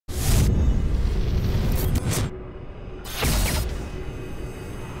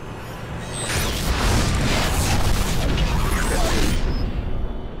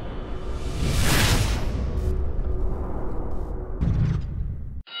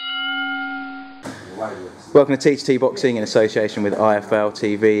Welcome to T2T Boxing in association with IFL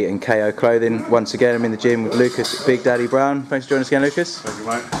TV and KO Clothing. Once again, I'm in the gym with Lucas Big Daddy Brown. Thanks for joining us again, Lucas. Thank you,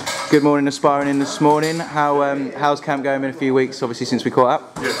 mate. Good morning, aspiring in this morning. How's camp going? Been a few weeks, obviously, since we caught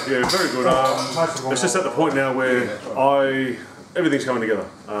up. Yeah, very good. It's just at the point now where everything's coming together.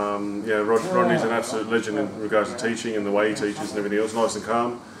 Rodney's an absolute legend in regards to teaching and the way he teaches and everything else, nice and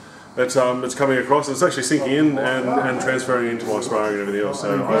calm. It's coming across, and it's actually sinking in and transferring into my sparring and everything else.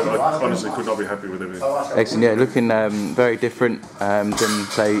 So I honestly could not be happy with everything. Excellent. Yeah, looking very different than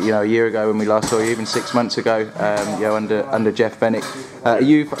say a year ago when we last saw you, even 6 months ago. Under Jeff Bennett. Are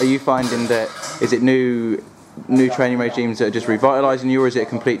you finding that is it new training regimes that are just revitalising you, or is it a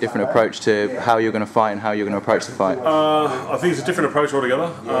complete different approach to how you're going to fight and how you're going to approach the fight? I think it's a different approach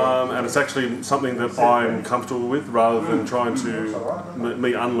altogether, and it's actually something that I'm comfortable with, rather than trying to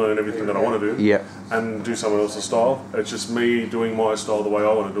me unlearn everything that I want to do and do someone else's style. It's just me doing my style the way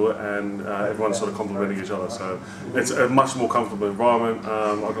I want to do it, and everyone's sort of complementing each other. So it's a much more comfortable environment.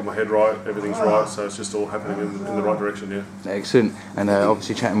 I've got my head right, everything's right, so it's just all happening in the right direction. Yeah. Excellent. And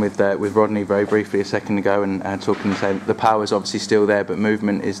obviously chatting with Rodney very briefly a second ago, and talking, saying the power's obviously still there, but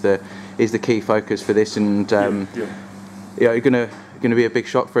movement is the key focus for this. And you're going to be a big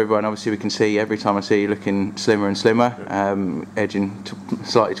shock for everyone. Obviously, we can see every time I see you looking slimmer and slimmer, edging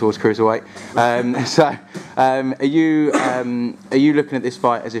slightly towards cruiserweight. Are you looking at this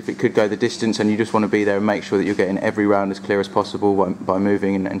fight as if it could go the distance, and you just want to be there and make sure that you're getting every round as clear as possible by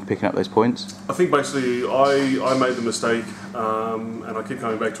moving and picking up those points? I think basically I made the mistake, and I keep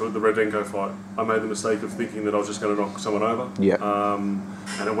coming back to it, the Rudenko fight. I made the mistake of thinking that I was just going to knock someone over.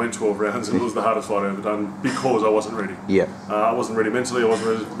 And it went 12 rounds, and it was the hardest fight I've ever done because I wasn't ready. I wasn't ready mentally, I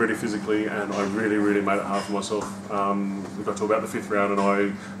wasn't ready physically, and I really made it hard for myself. We got to about the 5th round, and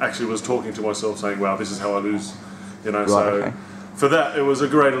I actually was talking to myself saying, wow, this is how I lose. For that, it was a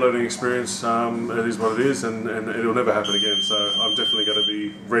great learning experience. It is what it is, and it'll never happen again. So I'm definitely going to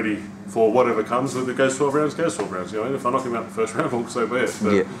be ready for whatever comes. If it goes 12 rounds, goes 12 rounds. If I knock him out the first round, well, so be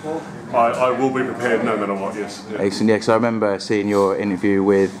it. But I will be prepared no matter what. Yes. Excellent. Yeah, because I remember seeing your interview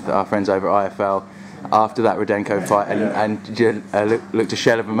with our friends over at IFL after that Rudenko fight, and you looked a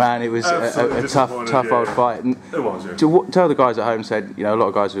shell of a man. It was a tough old fight. And it was, yeah. Tell the guys at home, said, a lot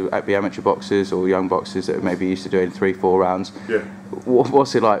of guys who be amateur boxers or young boxers that maybe used to doing 3-4 rounds. Yeah.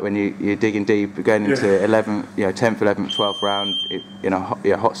 What's it like when you're digging deep, going into 11th, 10th, 11th, 12th round in a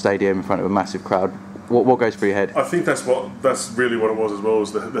hot stadium in front of a massive crowd? What goes through your head? I think that's really what it was as well,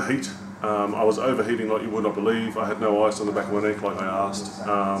 was the heat. I was overheating like you would not believe. I had no ice on the back of my neck like I asked.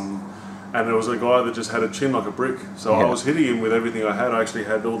 And there was a guy that just had a chin like a brick. So I was hitting him with everything I had. I actually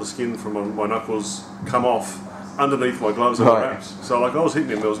had all the skin from my knuckles come off underneath my gloves and my wraps. So I was hitting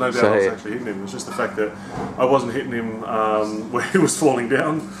him. There was no doubt I was actually hitting him. It was just the fact that I wasn't hitting him where he was falling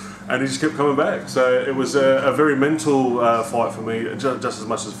down, and he just kept coming back. So it was a very mental fight for me, just as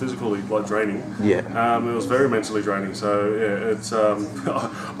much as physically, like draining. It was very mentally draining. So it's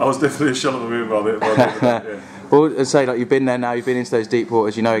I was definitely a shell of a man by the end of that. Well, I'd say, like, you've been there now, you've been into those deep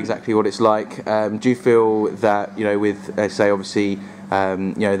waters, you know exactly what it's like. Do you feel that, with, say, obviously,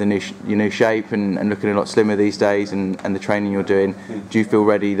 your new shape and looking a lot slimmer these days, and the training you're doing, do you feel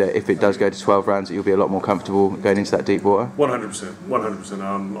ready that if it does go to 12 rounds that you'll be a lot more comfortable going into that deep water? 100%,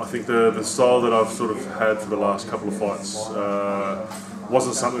 100%. I think the style that I've sort of had for the last couple of fights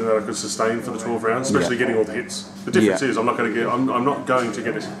wasn't something that I could sustain for the 12 rounds, especially getting all the hits. The difference is I'm not going to get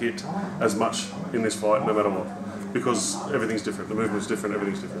a hit as much in this fight, no matter what, because everything's different. The movement's different,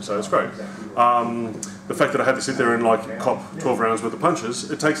 everything's different. So it's great. The fact that I had to sit there and cop 12 rounds worth of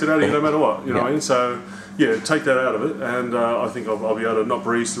punches, it takes it out of you no matter what. You know what I mean? So yeah, take that out of it, and I think I'll be able to not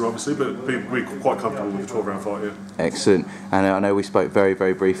breeze through, obviously, but be quite comfortable with the 12 round fight. Yeah. Excellent. And I know we spoke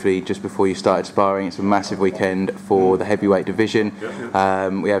very briefly just before you started sparring. It's a massive weekend for the heavyweight division.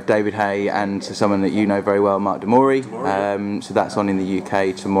 We have David Haye and someone that you know very well, MORI. So that's on in the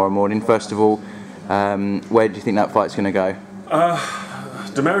UK tomorrow morning. First of all, where do you think that fight's going to go?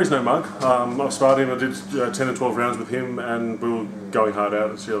 Demari's no mug. I started him, I did 10 and 12 rounds with him, and we were going hard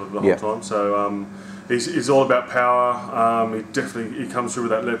out the whole time. So he's all about power. He comes through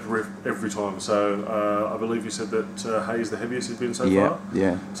with that left rip every time. So I believe you said that Haye is the heaviest he's been so far.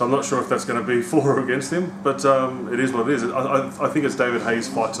 So I'm not sure if that's going to be for or against him, but it is what it is. I think it's David Haye's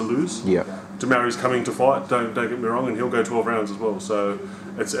fight to lose. Demari's coming to fight, don't get me wrong, and he'll go 12 rounds as well. So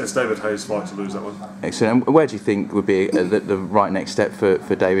it's David Haye's fight to lose that one. Excellent. And where do you think would be the right next step for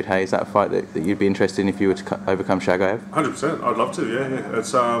David Haye? Is that a fight that you'd be interested in if you were to overcome Chagaev? 100%. I'd love to. Yeah.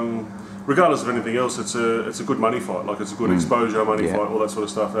 It's regardless of anything else, it's a good money fight. Like, it's a good exposure money fight, all that sort of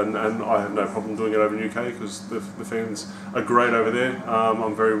stuff. And I have no problem doing it over in the UK because the fans are great over there.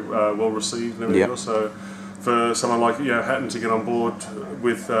 I'm very well received and everything else. So for someone like Hatton to get on board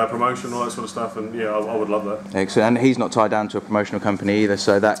with promotion, all that sort of stuff, and I would love that. Excellent. And he's not tied down to a promotional company either,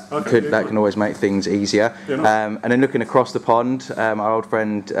 so that can always make things easier. And then looking across the pond, our old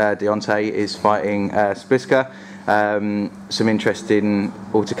friend Deontay is fighting Spliska. Some interesting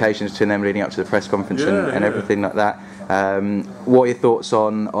altercations between them leading up to the press conference and everything like that. What are your thoughts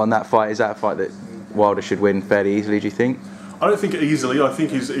on that fight? Is that a fight that Wilder should win fairly easily, do you think? I don't think easily. I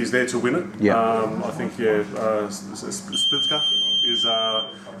think he's there to win it. I think Spliska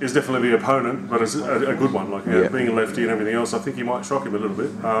is definitely the opponent, but it's a good one. Like being a lefty and everything else, I think he might shock him a little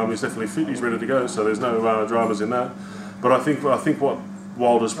bit. He's definitely fit. He's ready to go. So there's no dramas in that. But I think what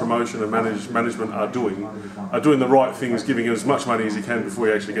Wilder's promotion and management are doing the right things, giving him as much money as he can before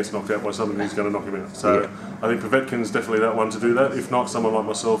he actually gets knocked out by someone who's going to knock him out. So I think Povetkin's definitely that one to do that. If not, someone like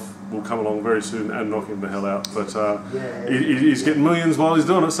myself will come along very soon and knock him the hell out. But he's getting millions while he's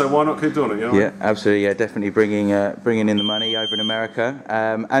doing it, so why not keep doing it? You know? Yeah, absolutely. Yeah, definitely bringing in the money over in America.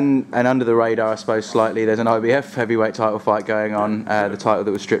 And under the radar, I suppose, slightly, there's an IBF heavyweight title fight going on. The title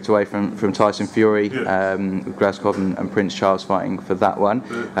that was stripped away from Tyson Fury, with Graskov and Prince Charles fighting for that one.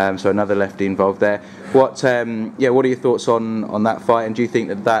 So another lefty involved there. What are your thoughts on that fight? And do you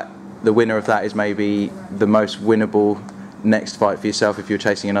think that the winner of that is maybe the most winnable next fight for yourself if you're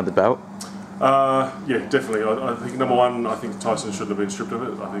chasing another belt? Yeah, definitely. I think number one, I think Tyson shouldn't have been stripped of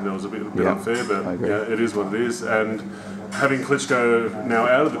it. I think that was a bit unfair, but it is what it is. And having Klitschko now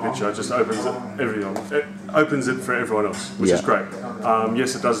out of the picture just opens it for everyone else, which is great.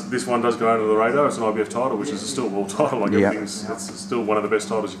 Yes, it does. This one does go under the radar. It's an IBF title, which is still a world title. Like it's still one of the best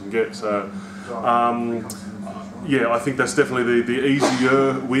titles you can get. So. I think that's definitely the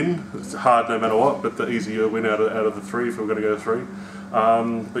easier win. It's hard no matter what, but the easier win out of the three if we're going to go three.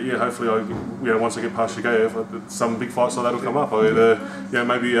 But hopefully, once I get past Chagaev, some big fights like that will come up. I'll either,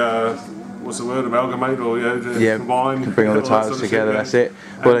 maybe what's the word, amalgamate or combine. Can bring all the titles together. That's it.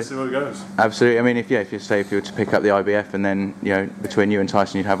 Well, see where it goes. Absolutely. I mean, if you were to pick up the IBF and then between you and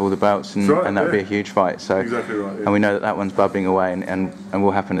Tyson you'd have all the belts and that would be a huge fight. So exactly right. Yeah. And we know that one's bubbling away and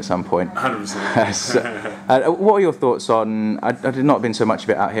will happen at some point. 100%. What are your thoughts on? I've not been so much of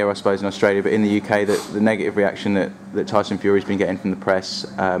it out here, I suppose, in Australia, but in the UK, the negative reaction that Tyson Fury's been getting from the press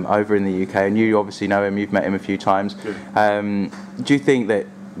over in the UK, and you obviously know him, you've met him a few times. Do you think that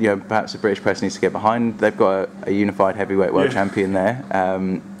perhaps the British press needs to get behind? They've got a unified heavyweight world champion there.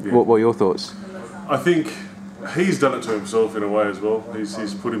 What are your thoughts? I think he's done it to himself in a way as well.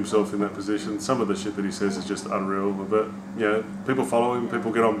 He's put himself in that position. Some of the shit that he says is just unreal. But people follow him,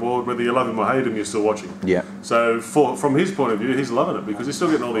 people get on board. Whether you love him or hate him, you're still watching. Yeah. So from his point of view, he's loving it because he's still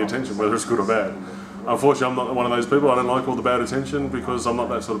getting all the attention, whether it's good or bad. Unfortunately, I'm not one of those people. I don't like all the bad attention because I'm not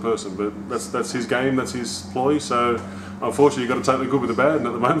that sort of person. But that's his game, that's his ploy. So unfortunately, you've got to take the good with the bad, and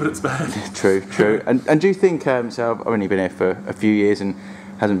at the moment, it's bad. True. And do you think? So I've only been here for a few years and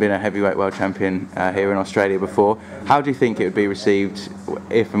hasn't been a heavyweight world champion here in Australia before. How do you think it would be received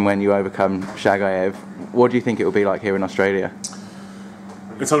if and when you overcome Chagaev? What do you think it will be like here in Australia?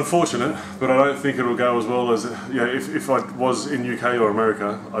 It's unfortunate, but I don't think it'll go as well as if I was in UK or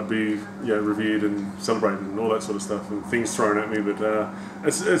America, I'd be revered and celebrated and all that sort of stuff and things thrown at me. But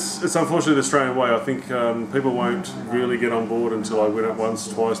it's unfortunately the Australian way. I think people won't really get on board until I win it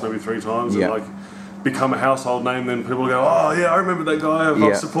once, twice, maybe three times, and become a household name. Then people go, oh yeah, I remember that guy.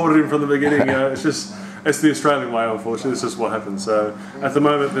 I've supported him from the beginning. It's the Australian way, unfortunately. It's just what happens. So at the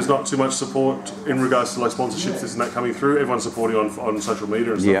moment, there's not too much support in regards to like sponsorships, this and that coming through. Everyone's supporting on social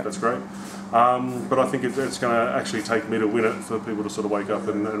media and stuff. That's great. But I think it's going to actually take me to win it for people to sort of wake up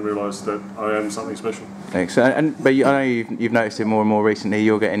and realise that I am something special. Excellent. But I know you've noticed it more and more recently.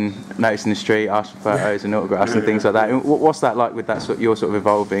 You're getting noticed in the street, asked for photos and autographs and things like that. What's that like with that your sort of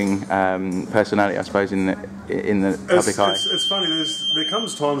evolving personality, I suppose, in the public eye? It's funny. There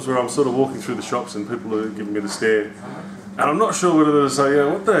comes times where I'm sort of walking through the shops and people are giving me the stare. And I'm not sure whether to say,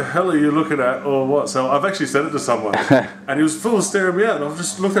 what the hell are you looking at or what? So I've actually said it to someone. And he was full of staring me out. And I've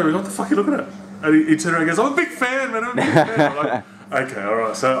just looked at him, what the fuck are you looking at? And he turned around and goes, I'm a big fan, man, I'm a big fan. I'm like, okay, all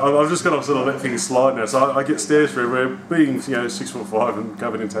right. So I've just got to sort of let things slide now. So I get stares for everywhere. Being 6'5" and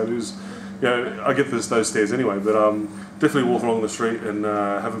covered in tattoos, I get those stares anyway. But definitely walking along the street and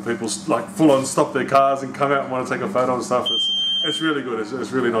having people like full on stop their cars and come out and want to take a photo and stuff. It's really good. It's a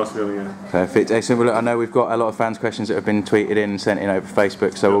really nice feeling, yeah. Perfect. Excellent. Well, look, I know we've got a lot of fans' questions that have been tweeted in and sent in over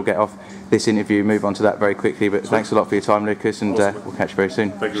Facebook, so we'll get off this interview, move on to that very quickly. But thanks a lot for your time, Lucas, and we'll catch you very soon.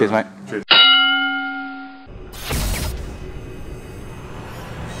 Thank you. Cheers, mate. Cheers.